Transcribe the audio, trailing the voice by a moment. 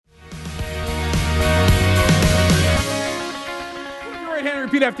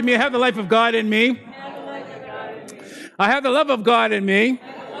Repeat after me. I have the life of God in me. I have the love of God in me.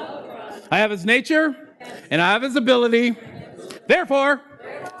 I have his nature and I have his ability. Therefore,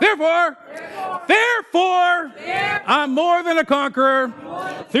 I'm more than a conqueror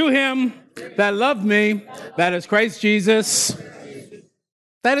through him that loved me. That is Christ Jesus.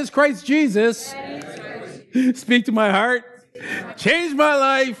 That is Christ Jesus. Speak to my heart. Change my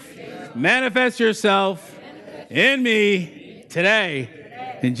life. Manifest yourself in me today.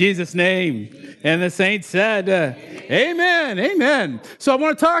 In Jesus' name. And the saints said, amen, amen. So I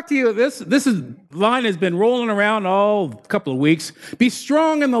want to talk to you. This line has been rolling around all couple of weeks. Be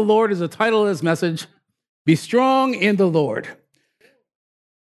strong in the Lord is the title of this message. Be strong in the Lord.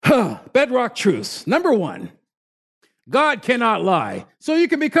 Bedrock truths. Number one, God cannot lie. So you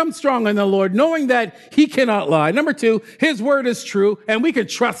can become strong in the Lord, knowing that he cannot lie. Number two, his word is true, and we can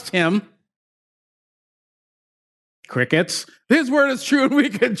trust him. Crickets. His word is true, and we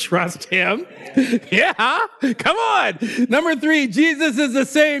can trust him. Yeah, come on. Number three, Jesus is the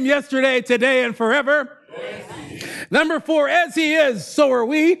same yesterday, today, and forever. Number four, as he is, so are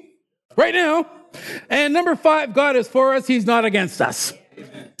we right now. And number five, God is for us. He's not against us.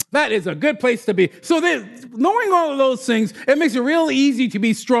 That is a good place to be. So knowing all of those things, it makes it real easy to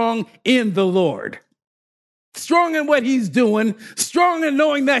be strong in the Lord. Strong in what he's doing, strong in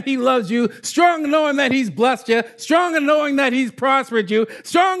knowing that he loves you, strong in knowing that he's blessed you, strong in knowing that he's prospered you,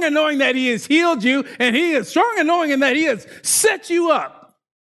 strong in knowing that he has healed you, and he is strong in knowing that he has set you up.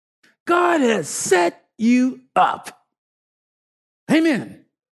 God has set you up. Amen.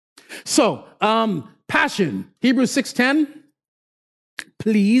 So, passion, Hebrews 6:10.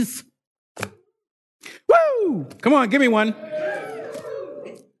 Please. Woo! Come on, give me one.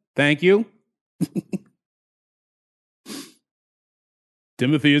 Thank you.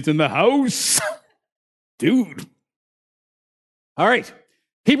 Timothy is in the house. Dude. All right.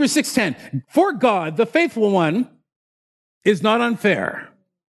 Hebrews 6:10. For God, the faithful one, is not unfair.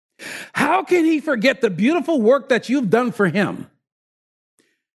 How can he forget the beautiful work that you've done for him?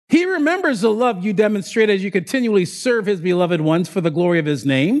 He remembers the love you demonstrate as you continually serve his beloved ones for the glory of his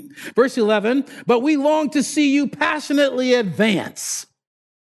name. Verse 11, but we long to see you passionately advance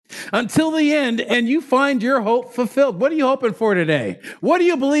until the end, and you find your hope fulfilled. What are you hoping for today? What do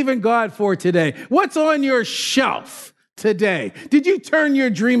you believe in God for today? What's on your shelf today? Did you turn your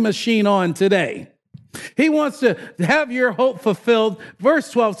dream machine on today? He wants to have your hope fulfilled. Verse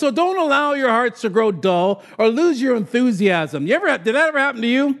 12, so don't allow your hearts to grow dull or lose your enthusiasm. Did that ever happen to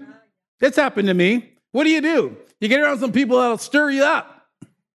you? It's happened to me. What do? You get around some people that'll stir you up.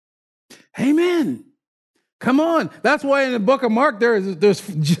 Amen. Come on. That's why in the book of Mark, there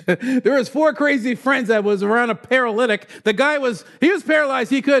was 4 crazy friends that was around a paralytic. The guy was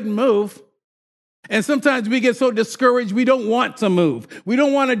paralyzed. He couldn't move. And sometimes we get so discouraged, we don't want to move. We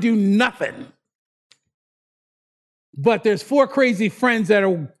don't want to do nothing. But there's 4 crazy friends that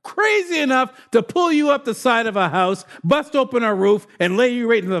are crazy enough to pull you up the side of a house, bust open a roof, and lay you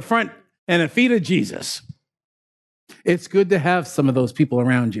right in the front and the feet of Jesus. It's good to have some of those people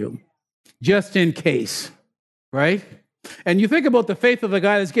around you, just in case, right? And you think about the faith of the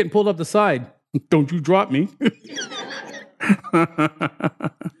guy that's getting pulled up the side. Don't you drop me.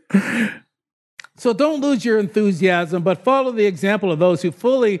 So don't lose your enthusiasm, but follow the example of those who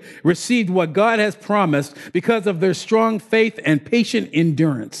fully received what God has promised because of their strong faith and patient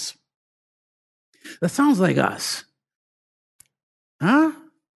endurance. That sounds like us. Huh?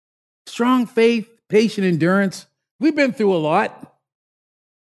 Strong faith, patient endurance. We've been through a lot.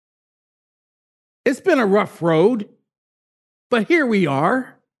 It's been a rough road, but here we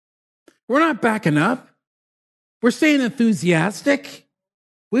are. We're not backing up. We're staying enthusiastic.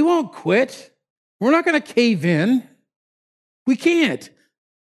 We won't quit. We're not going to cave in. We can't.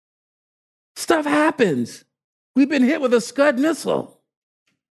 Stuff happens. We've been hit with a Scud missile.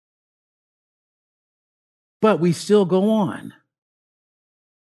 But we still go on.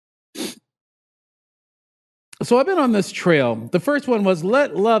 So I've been on this trail. The first one was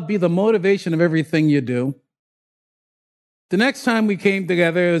let love be the motivation of everything you do. The next time we came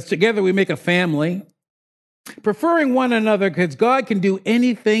together, it was together we make a family. Preferring one another because God can do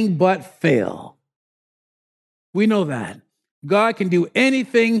anything but fail. We know that. God can do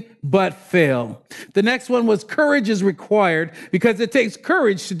anything but fail. The next one was courage is required because it takes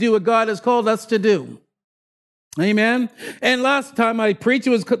courage to do what God has called us to do. Amen. And last time I preached,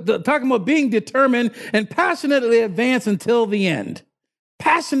 it was talking about being determined and passionately advance until the end.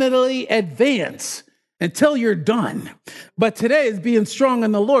 Passionately advance until you're done. But today is being strong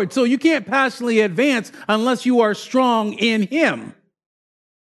in the Lord. So you can't passionately advance unless you are strong in him.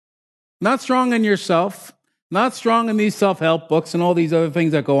 Not strong in yourself. Not strong in these self-help books and all these other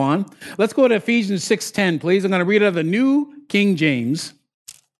things that go on. Let's go to Ephesians 6:10, please. I'm going to read out of the New King James.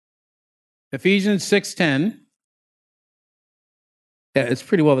 Ephesians 6:10. Yeah, it's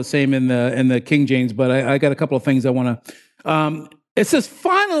pretty well the same in the King James, but I got a couple of things I want to. It says,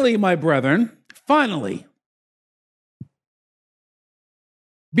 "Finally, my brethren, finally,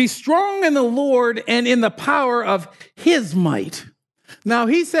 be strong in the Lord and in the power of his might." Now,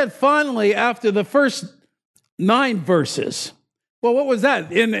 he said finally after the first 9 verses. Well, what was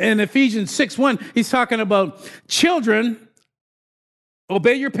that? In Ephesians 6:1, he's talking about children,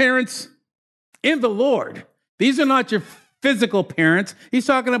 obey your parents in the Lord. These are not your physical parents. He's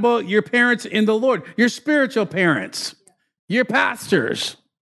talking about your parents in the Lord, your spiritual parents, your pastors.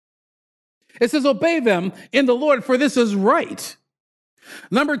 It says, obey them in the Lord, for this is right.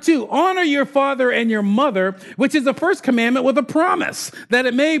 Number 2, honor your father and your mother, which is the first commandment with a promise, that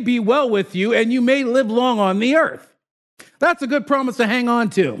it may be well with you and you may live long on the earth. That's a good promise to hang on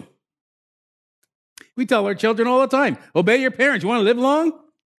to. We tell our children all the time, obey your parents. You want to live long?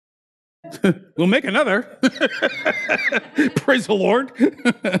 We'll make another. Praise the Lord.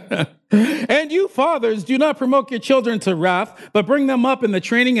 And you fathers, do not provoke your children to wrath, but bring them up in the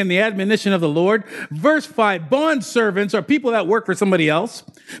training and the admonition of the Lord. Verse 5, bond servants are people that work for somebody else.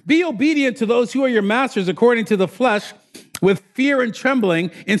 Be obedient to those who are your masters according to the flesh, with fear and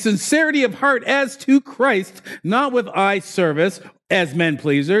trembling, in sincerity of heart as to Christ, not with eye service as men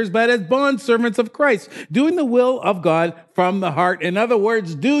pleasers, but as bond servants of Christ, doing the will of God from the heart. In other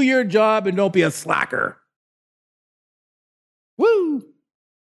words, do your job and don't be a slacker. Woo!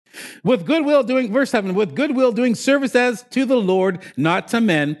 With goodwill doing, verse 7, with goodwill doing service as to the Lord, not to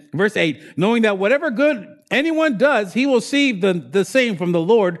men. Verse 8, knowing that whatever good anyone does, he will receive the same from the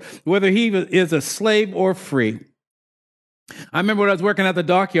Lord, whether he is a slave or free. I remember when I was working at the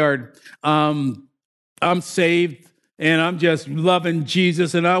dockyard, I'm saved and I'm just loving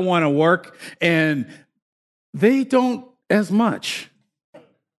Jesus and I want to work, and they don't as much.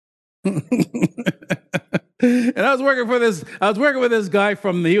 And I was working with this guy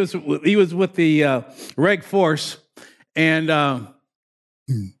he was with the Reg Force, and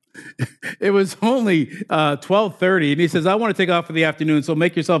it was only 12:30, and he says, I want to take off for the afternoon, so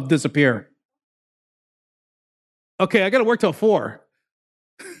make yourself disappear. Okay, I got to work till 4.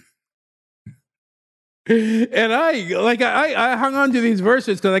 And I hung on to these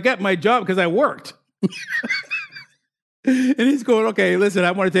verses because I got my job because I worked. And he's going, okay, listen,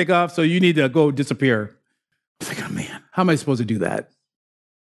 I want to take off, so you need to go disappear. I was like, oh man, how am I supposed to do that?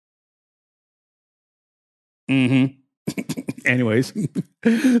 Anyways,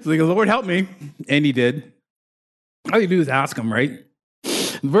 it's like, Lord, help me. And he did. All you do is ask him, right?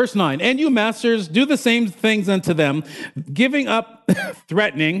 Verse 9, and you masters, do the same things unto them, giving up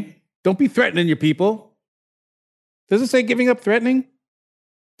threatening. Don't be threatening your people. Does it say giving up threatening?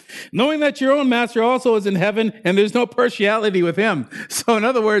 Knowing that your own master also is in heaven, and there's no partiality with him. So in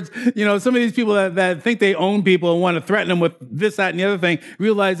other words, some of these people that think they own people and want to threaten them with this, that, and the other thing,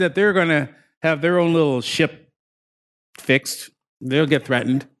 realize that they're going to have their own little ship fixed. They'll get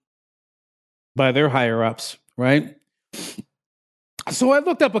threatened by their higher-ups, right? So I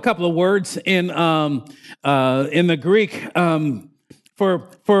looked up a couple of words in the Greek for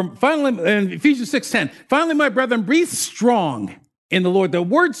finally in Ephesians 6:10. Finally, my brethren, be strong in the Lord. The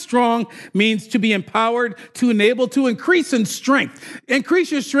word strong means to be empowered, to enable, to increase in strength.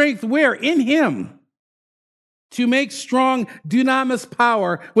 Increase your strength where? In Him. To make strong dunamis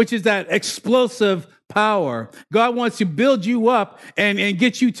power, which is that explosive power. God wants to build you up and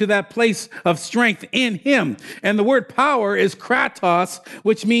get you to that place of strength in Him. And the word power is kratos,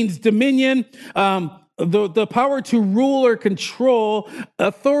 which means dominion, the power to rule or control,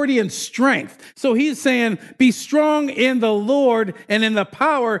 authority and strength. So he's saying, be strong in the Lord and in the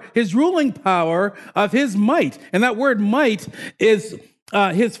power, His ruling power of His might. And that word might is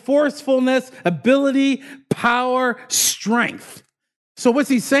His forcefulness, ability, power, strength. So what's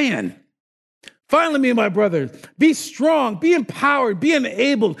he saying? Finally, me and my brothers, be strong, be empowered, be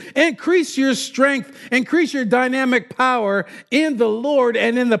enabled, increase your strength, increase your dynamic power in the Lord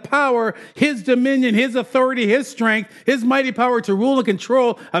and in the power, His dominion, His authority, His strength, His mighty power to rule and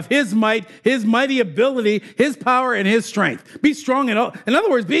control of His might, His mighty ability, His power and His strength. Be strong in other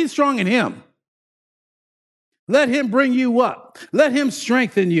words, be strong in Him. Let Him bring you up. Let Him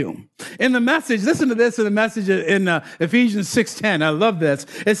strengthen you. In the Message, listen to this in the Message in Ephesians 6:10. I love this.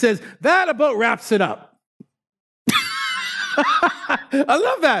 It says, that about wraps it up. I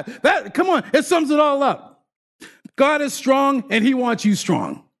love that. Come on, it sums it all up. God is strong and He wants you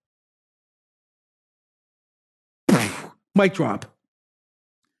strong. Mic drop.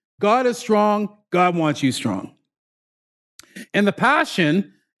 God is strong. God wants you strong. And the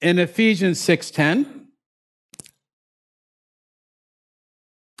Passion in Ephesians 6:10.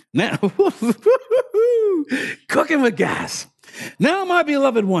 Now, cooking with gas. Now, my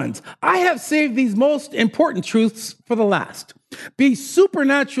beloved ones, I have saved these most important truths for the last. Be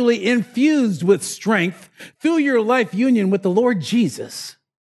supernaturally infused with strength through your life union with the Lord Jesus.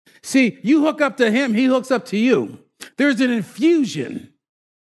 See, you hook up to him, he hooks up to you. There's an infusion,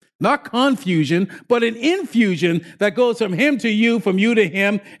 not confusion, but an infusion that goes from him to you to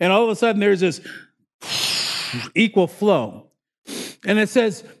him, and all of a sudden there's this equal flow. And it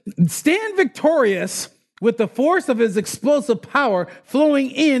says, stand victorious with the force of his explosive power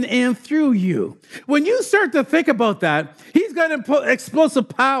flowing in and through you. When you start to think about that, he's got explosive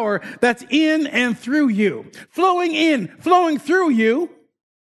power that's in and through you, flowing in, flowing through you,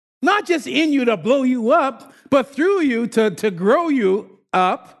 not just in you to blow you up, but through you to grow you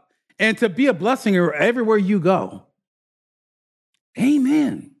up and to be a blessing everywhere you go.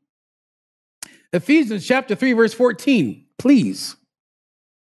 Amen. Ephesians chapter 3, verse 14, please.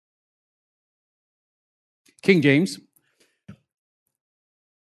 King James.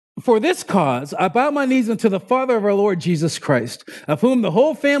 For this cause, I bow my knees unto the Father of our Lord Jesus Christ, of whom the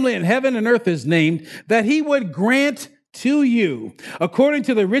whole family in heaven and earth is named, that he would grant to you, according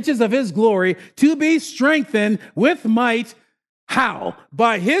to the riches of his glory, to be strengthened with might. How?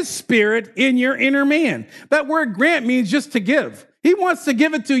 By his Spirit in your inner man. That word grant means just to give. He wants to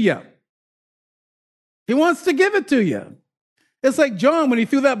give it to you. He wants to give it to you. It's like John when he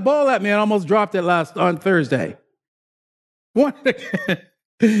threw that ball at me and almost dropped it on Thursday. And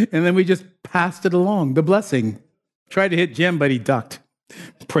then we just passed it along, the blessing. Tried to hit Jim, but he ducked.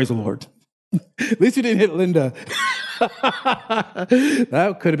 Praise the Lord. At least we didn't hit Linda.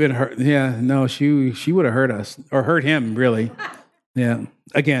 That could have been her. Yeah, no, she would have hurt us, or hurt him, really. Yeah,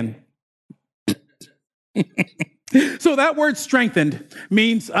 again. So that word strengthened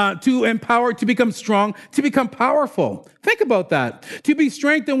means to empower, to become strong, to become powerful. Think about that. To be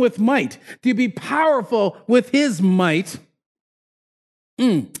strengthened with might, to be powerful with his might.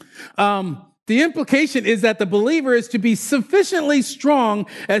 The implication is that the believer is to be sufficiently strong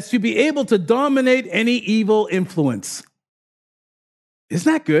as to be able to dominate any evil influence.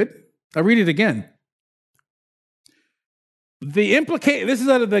 Isn't that good? I'll read it again. This is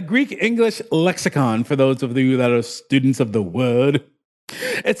out of the Greek English lexicon for those of you that are students of the word.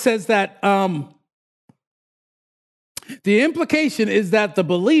 It says that the implication is that the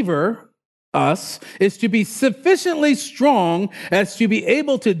believer, us, is to be sufficiently strong as to be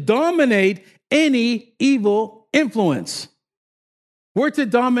able to dominate any evil influence. We're to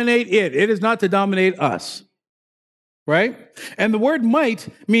dominate it. It is not to dominate us. Right? And the word might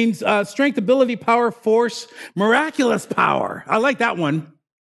means strength, ability, power, force, miraculous power. I like that one.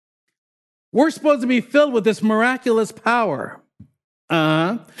 We're supposed to be filled with this miraculous power.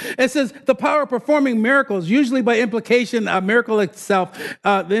 It says the power of performing miracles, usually by implication, a miracle itself.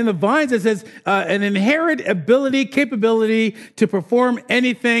 In the Vines, it says an inherent ability, capability to perform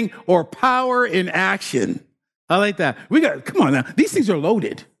anything or power in action. I like that. Come on now. These things are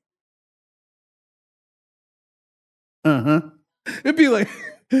loaded. It'd be like,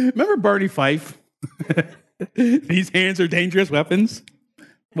 remember Barney Fife? These hands are dangerous weapons.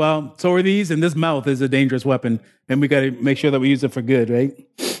 Well, so are these, and this mouth is a dangerous weapon, and we got to make sure that we use it for good, right?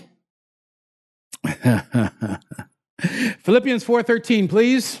 Philippians 4:13,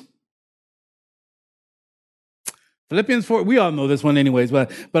 please. Philippians 4, we all know this one anyways,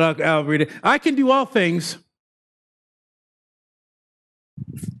 but I'll read it. I can do all things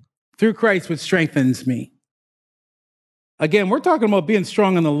through Christ, which strengthens me. Again, we're talking about being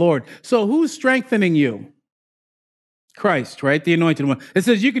strong in the Lord. So who's strengthening you? Christ, right? The anointed one. It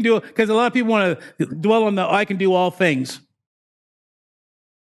says you can do it, because a lot of people want to dwell on the I can do all things.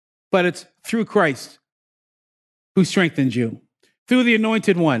 But it's through Christ who strengthens you. Through the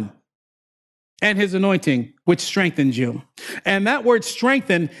anointed one and his anointing, which strengthens you. And that word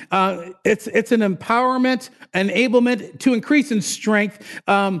strengthen, it's an empowerment, enablement to increase in strength,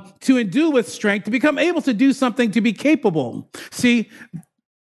 to endue with strength, to become able to do something, to be capable. See,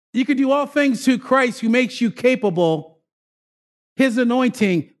 you can do all things through Christ who makes you capable. His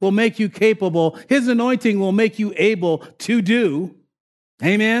anointing will make you capable. His anointing will make you able to do.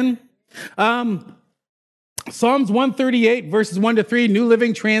 Amen. Psalms 138, verses 1-3, New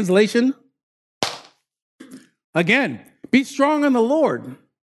Living Translation. Again, be strong in the Lord.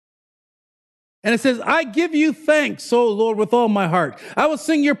 And it says, I give you thanks, O Lord, with all my heart. I will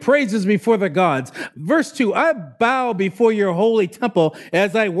sing your praises before the gods. Verse 2, I bow before your holy temple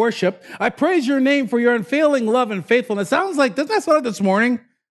as I worship. I praise your name for your unfailing love and faithfulness. Sounds like, doesn't that sound like this morning?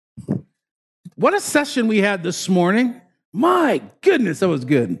 What a session we had this morning. My goodness, that was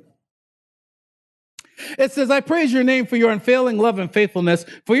good. It says, I praise your name for your unfailing love and faithfulness,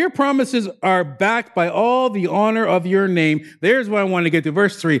 for your promises are backed by all the honor of your name. There's what I want to get to.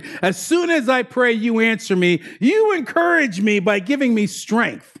 Verse 3. As soon as I pray, you answer me. You encourage me by giving me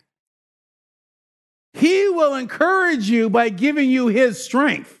strength. He will encourage you by giving you his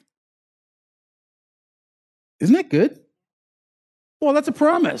strength. Isn't that good? Well, that's a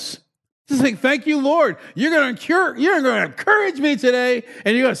promise. Just like, thank you, Lord. You're going to encourage me today,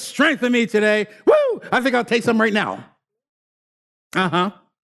 and you're going to strengthen me today. Woo! I think I'll take some right now. Am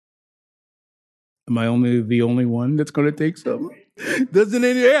I the only one that's going to take some? Doesn't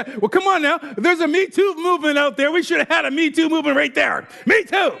any? Yeah. Well, come on now. There's a Me Too movement out there. We should have had a Me Too movement right there. Me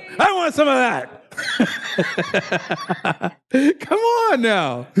too. I want some of that. Come on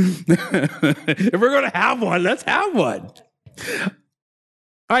now. If we're going to have one, let's have one.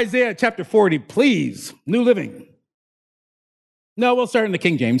 Isaiah chapter 40, please. New Living. No, we'll start in the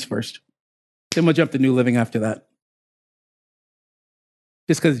King James first. Then we'll jump to New Living after that.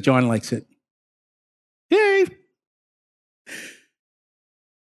 Just because John likes it. Yay!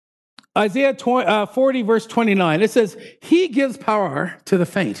 Isaiah 40, verse 29. It says, he gives power to the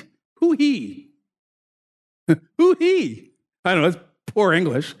faint. Who he? Who he? I don't know, it's poor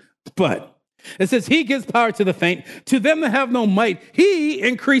English, but it says he gives power to the faint. To them that have no might, he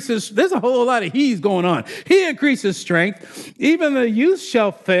increases. There's a whole lot of he's going on. He increases strength. Even the youth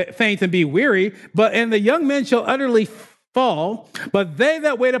shall faint and be weary, and the young men shall utterly fall. But they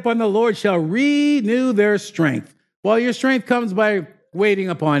that wait upon the Lord shall renew their strength. Well, your strength comes by waiting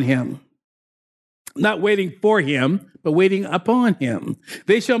upon him. Not waiting for him, but waiting upon him.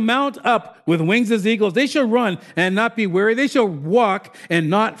 They shall mount up with wings as eagles. They shall run and not be weary. They shall walk and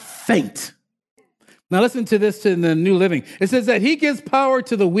not faint. Now listen to this in the New Living. It says that he gives power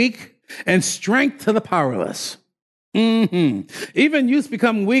to the weak and strength to the powerless. Even youth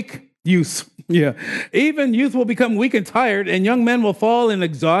become weak. Even youth will become weak and tired, and young men will fall in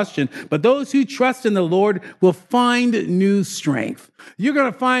exhaustion. But those who trust in the Lord will find new strength. You're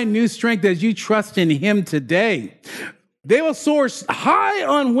going to find new strength as you trust in him today. They will soar high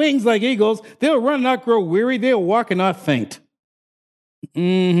on wings like eagles. They will run and not grow weary. They will walk and not faint.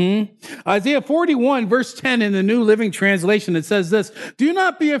 Isaiah 41, verse 10 in the New Living Translation, it says this, do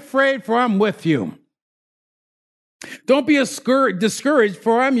not be afraid, for I'm with you. Don't be discouraged,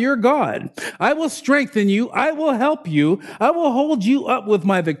 for I'm your God. I will strengthen you. I will help you. I will hold you up with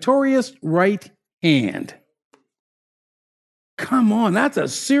my victorious right hand. Come on, that's a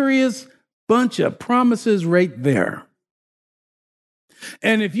serious bunch of promises right there.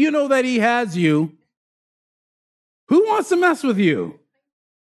 And if you know that he has you, who wants to mess with you?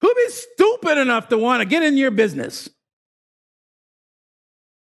 Who'd be stupid enough to want to get in your business?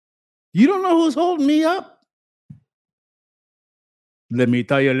 You don't know who's holding me up? Let me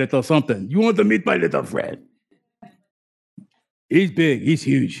tell you a little something. You want to meet my little friend? He's big. He's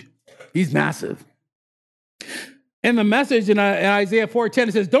huge. He's massive. In the message in Isaiah 4:10,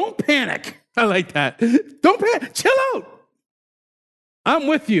 it says, don't panic. I like that. Don't panic. Chill out. I'm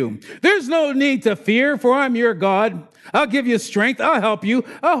with you. There's no need to fear, for I'm your God. I'll give you strength. I'll help you.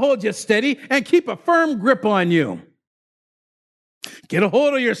 I'll hold you steady and keep a firm grip on you. Get a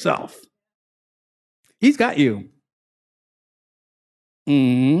hold of yourself. He's got you.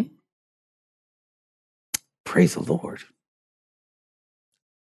 Praise the Lord.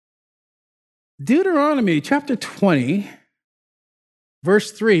 Deuteronomy chapter 20,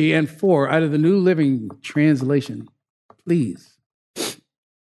 verse 3 and 4 out of the New Living Translation, please.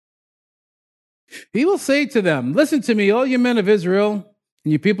 He will say to them, listen to me, all you men of Israel,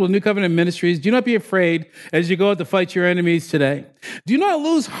 and you people of New Covenant Ministries, do not be afraid as you go out to fight your enemies today. Do not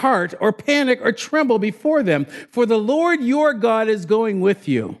lose heart or panic or tremble before them, for the Lord your God is going with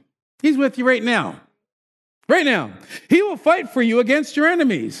you. He's with you right now. Right now. He will fight for you against your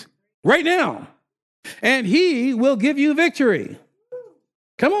enemies. Right now. And he will give you victory.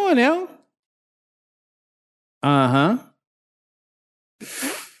 Come on now.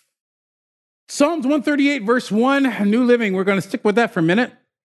 Psalms 138, verse 1, New Living. We're going to stick with that for a minute.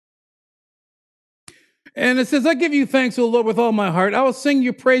 And it says, I give you thanks, O Lord, with all my heart. I will sing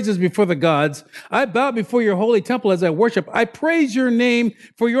your praises before the gods. I bow before your holy temple as I worship. I praise your name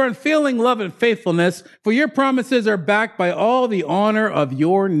for your unfailing love and faithfulness, for your promises are backed by all the honor of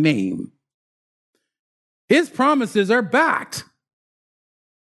your name. His promises are backed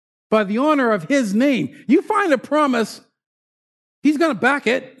by the honor of his name. You find a promise, he's going to back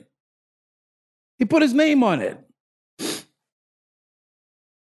it. He put his name on it.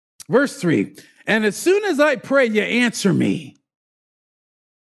 Verse 3, and as soon as I pray, you answer me.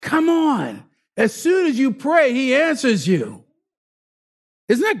 Come on. As soon as you pray, he answers you.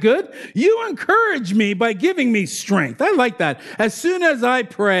 Isn't that good? You encourage me by giving me strength. I like that. As soon as I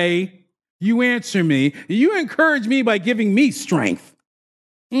pray, you answer me. You encourage me by giving me strength.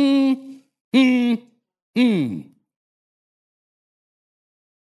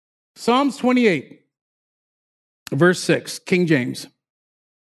 Psalms 28, verse 6, King James.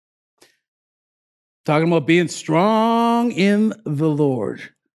 Talking about being strong in the Lord.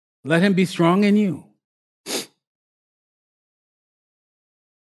 Let him be strong in you.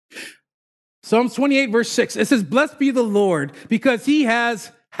 Psalms 28, verse 6, it says, blessed be the Lord, because he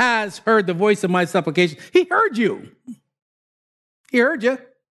has heard the voice of my supplication. He heard you. He heard you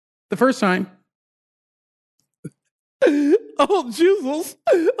the first time. Oh, Jesus.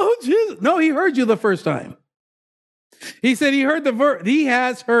 Oh, Jesus. No, he heard you the first time. He said he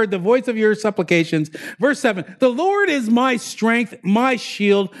has heard the voice of your supplications. Verse 7, the Lord is my strength, my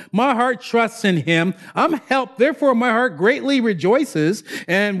shield. My heart trusts in him. I'm helped. Therefore, my heart greatly rejoices.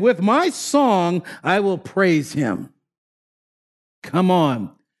 And with my song, I will praise him. Come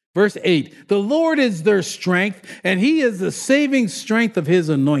on. Verse 8, the Lord is their strength, and he is the saving strength of his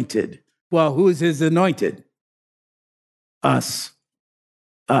anointed. Well, who is his anointed? Us.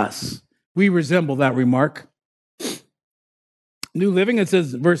 We resemble that remark. New Living, it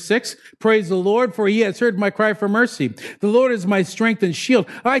says, verse 6, praise the Lord, for he has heard my cry for mercy. The Lord is my strength and shield.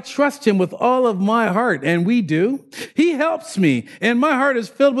 I trust him with all of my heart, and we do. He helps me, and my heart is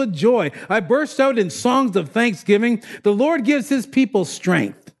filled with joy. I burst out in songs of thanksgiving. The Lord gives his people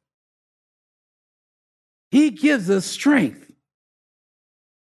strength. He gives us strength.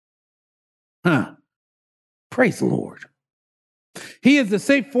 Praise the Lord. He is the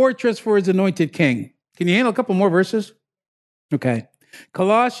safe fortress for his anointed king. Can you handle a couple more verses? Okay.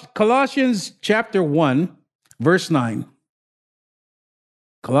 Colossians chapter 1, verse 9.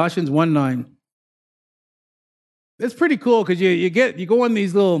 Colossians 1:9. It's pretty cool because you go on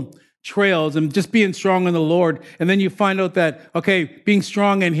these little trails and just being strong in the Lord, and then you find out that, okay, being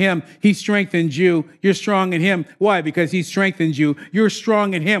strong in him, he strengthens you. You're strong in him. Why? Because he strengthens you. You're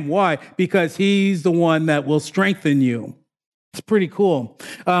strong in him. Why? Because he's the one that will strengthen you. It's pretty cool.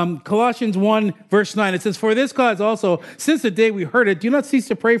 Colossians 1, verse 9, it says, for this cause also, since the day we heard it, do not cease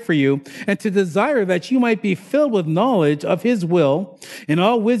to pray for you and to desire that you might be filled with knowledge of his will in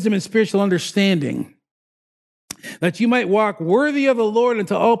all wisdom and spiritual understanding, that you might walk worthy of the Lord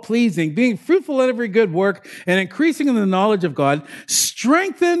unto all pleasing, being fruitful in every good work and increasing in the knowledge of God,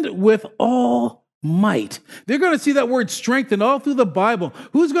 strengthened with all might. They're going to see that word strengthened all through the Bible.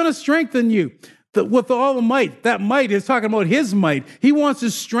 Who's going to strengthen you? With all the might. That might is talking about his might. He wants to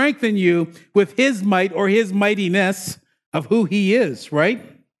strengthen you with his might or his mightiness of who he is, right?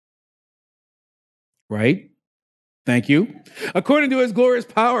 Right? Thank you. According to his glorious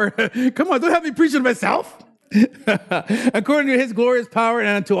power. Come on, don't have me preaching to myself. According to his glorious power and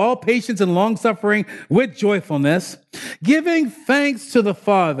unto all patience and long-suffering with joyfulness, giving thanks to the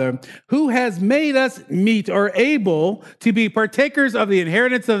Father who has made us meet or able to be partakers of the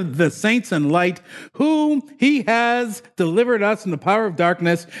inheritance of the saints in light, whom he has delivered us from the power of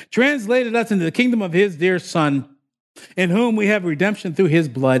darkness, translated us into the kingdom of his dear Son, in whom we have redemption through his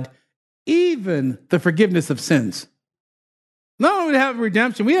blood, even the forgiveness of sins. Not only do we have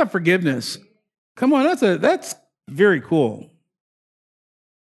redemption, we have forgiveness. Come on, that's very cool.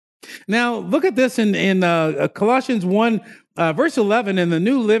 Now, look at this in Colossians 1, verse 11 in the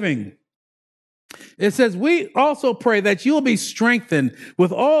New Living. It says, we also pray that you will be strengthened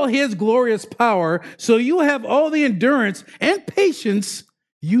with all his glorious power, so you will have all the endurance and patience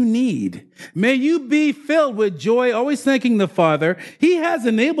you need. May you be filled with joy, always thanking the Father. He has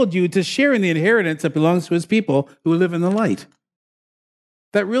enabled you to share in the inheritance that belongs to his people who live in the light.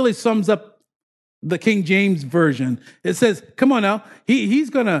 That really sums up the King James Version. It says, come on now, he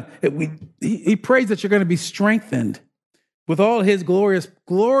prays that you're going to be strengthened with all his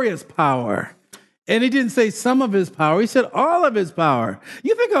glorious power. And he didn't say some of his power. He said all of his power.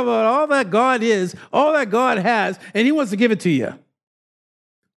 You think about all that God is, all that God has, and he wants to give it to you.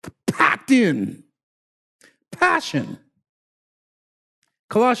 Packed in. Passion.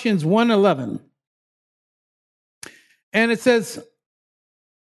 Colossians 1:11. And it says,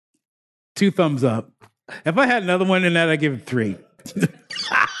 2 thumbs up. If I had another one in that, I'd give it 3.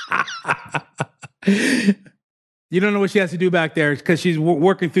 You don't know what she has to do back there because she's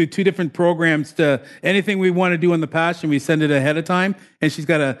working through 2 different programs to anything we want to do in the past, and we send it ahead of time, and she's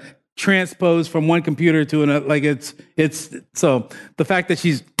got to transpose from one computer to another. Like it's so the fact that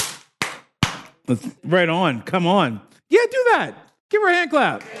she's right on. Come on. Yeah, do that. Give her a hand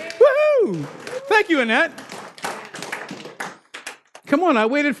clap. Woohoo! Thank you, Annette. Come on, I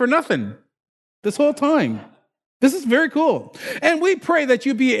waited for nothing. this whole time. This is very cool. And we pray that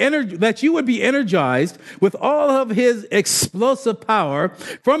you would be energized with all of his explosive power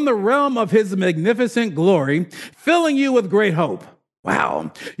from the realm of his magnificent glory, filling you with great hope.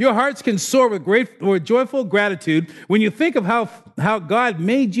 Wow. Your hearts can soar with joyful gratitude when you think of how God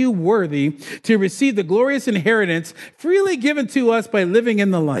made you worthy to receive the glorious inheritance freely given to us by living in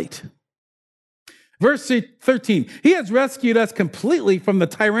the light. Verse 13, he has rescued us completely from the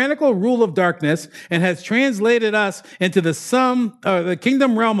tyrannical rule of darkness and has translated us into the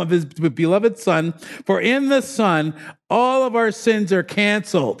kingdom realm of his beloved Son. For in the Son, all of our sins are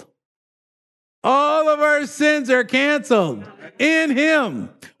canceled. All of our sins are canceled in him.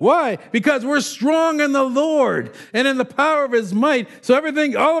 Why? Because we're strong in the Lord and in the power of his might. So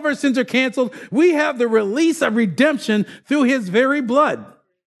all of our sins are canceled. We have the release of redemption through his very blood.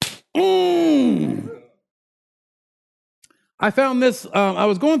 I found this, I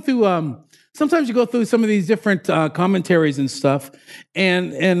was going through, sometimes you go through some of these different commentaries and stuff,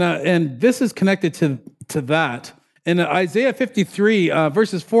 and this is connected to that. In Isaiah 53,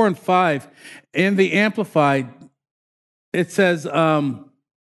 verses 4 and 5, in the Amplified, it says,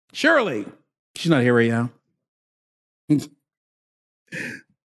 surely, she's not here right now.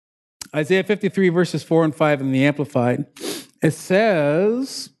 Isaiah 53, verses 4 and 5 in the Amplified, it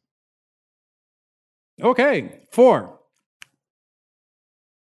says, okay, 4.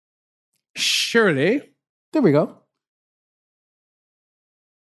 Surely, there we go.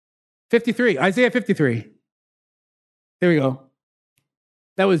 53, Isaiah 53. There we go.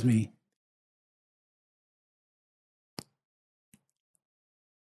 That was me.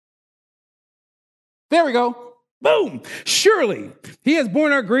 There we go. Boom. Surely, he has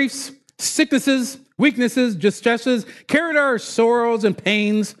borne our griefs, sicknesses, weaknesses, distresses, carried our sorrows and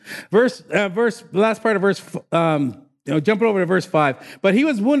pains. Last part of verse, jumping over to verse 5. But he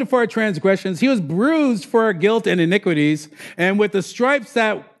was wounded for our transgressions. He was bruised for our guilt and iniquities. And with the stripes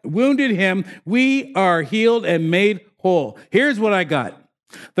that wounded him, we are healed and made whole. Here's what I got.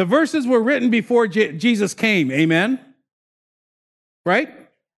 The verses were written before Jesus came. Amen? Right?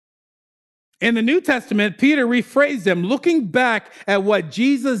 In the New Testament, Peter rephrased them. Looking back at what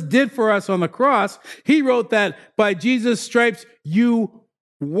Jesus did for us on the cross, he wrote that by Jesus' stripes, you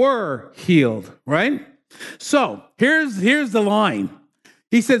were healed, right? So here's the line.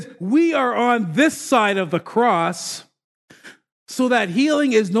 He says, we are on this side of the cross so that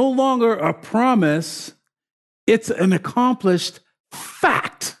healing is no longer a promise. It's an accomplished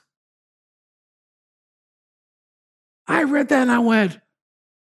fact. I read that and I went,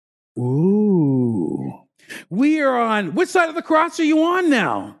 ooh. We are on, which side of the cross are you on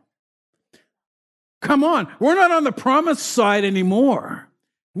now? Come on. We're not on the promised side anymore.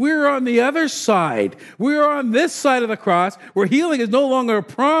 We're on the other side. We're on this side of the cross where healing is no longer a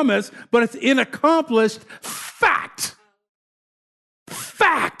promise, but it's an accomplished fact.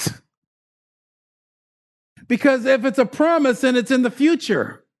 Fact. Because if it's a promise, then it's in the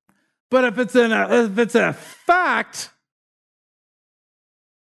future. But if it's a fact,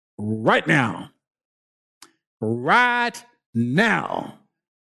 right now,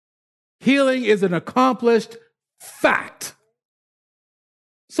 healing is an accomplished fact.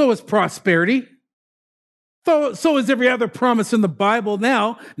 So is prosperity. So is every other promise in the Bible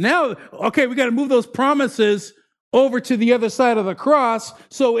now. Now, okay, we got to move those promises over to the other side of the cross.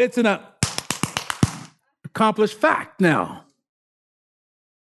 So it's an accomplished fact now.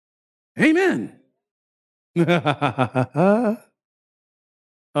 Amen.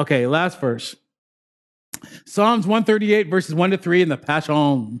 Okay, last verse. Psalms 138, verses 1-3 in the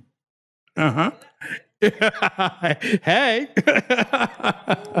Passion. Hey.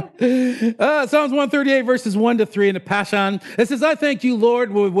 Psalms 138, verses 1-3 in the Passion. It says, I thank you,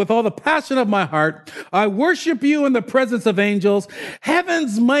 Lord, with all the passion of my heart. I worship you in the presence of angels.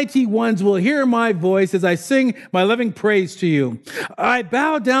 Heaven's mighty ones will hear my voice as I sing my loving praise to you. I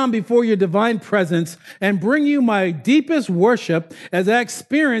bow down before your divine presence and bring you my deepest worship as I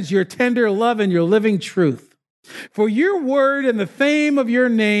experience your tender love and your living truth. For your word and the fame of your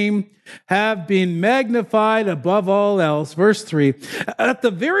name have been magnified above all else. Verse 3, at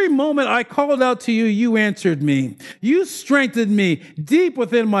the very moment I called out to you, you answered me. You strengthened me deep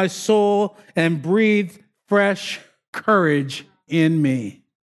within my soul and breathed fresh courage in me.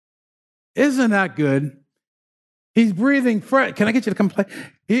 Isn't that good? He's breathing fresh. Can I get you to complain?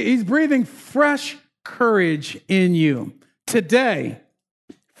 He's breathing fresh courage in you. Today,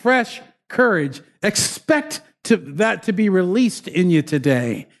 fresh courage. Expect that to be released in you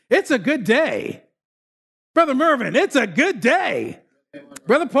today. It's a good day. Brother Mervyn, it's a good day.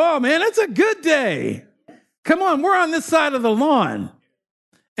 Brother Paul, man, it's a good day. Come on, we're on this side of the lawn.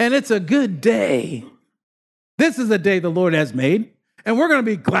 and it's a good day. This is a day the Lord has made, and we're going to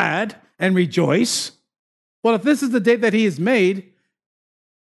be glad and rejoice. Well, if this is the day that he has made,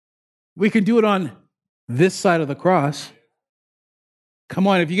 we can do it on this side of the cross. Come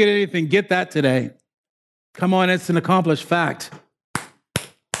on, if you get anything, get that today. Come on, it's an accomplished fact.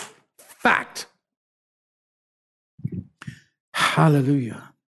 Fact.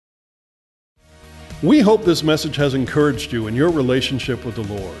 Hallelujah. We hope this message has encouraged you in your relationship with the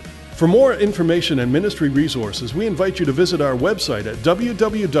Lord. For more information and ministry resources, we invite you to visit our website at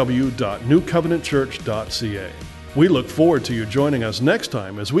www.newcovenantchurch.ca. We look forward to you joining us next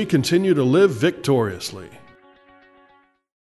time as we continue to live victoriously.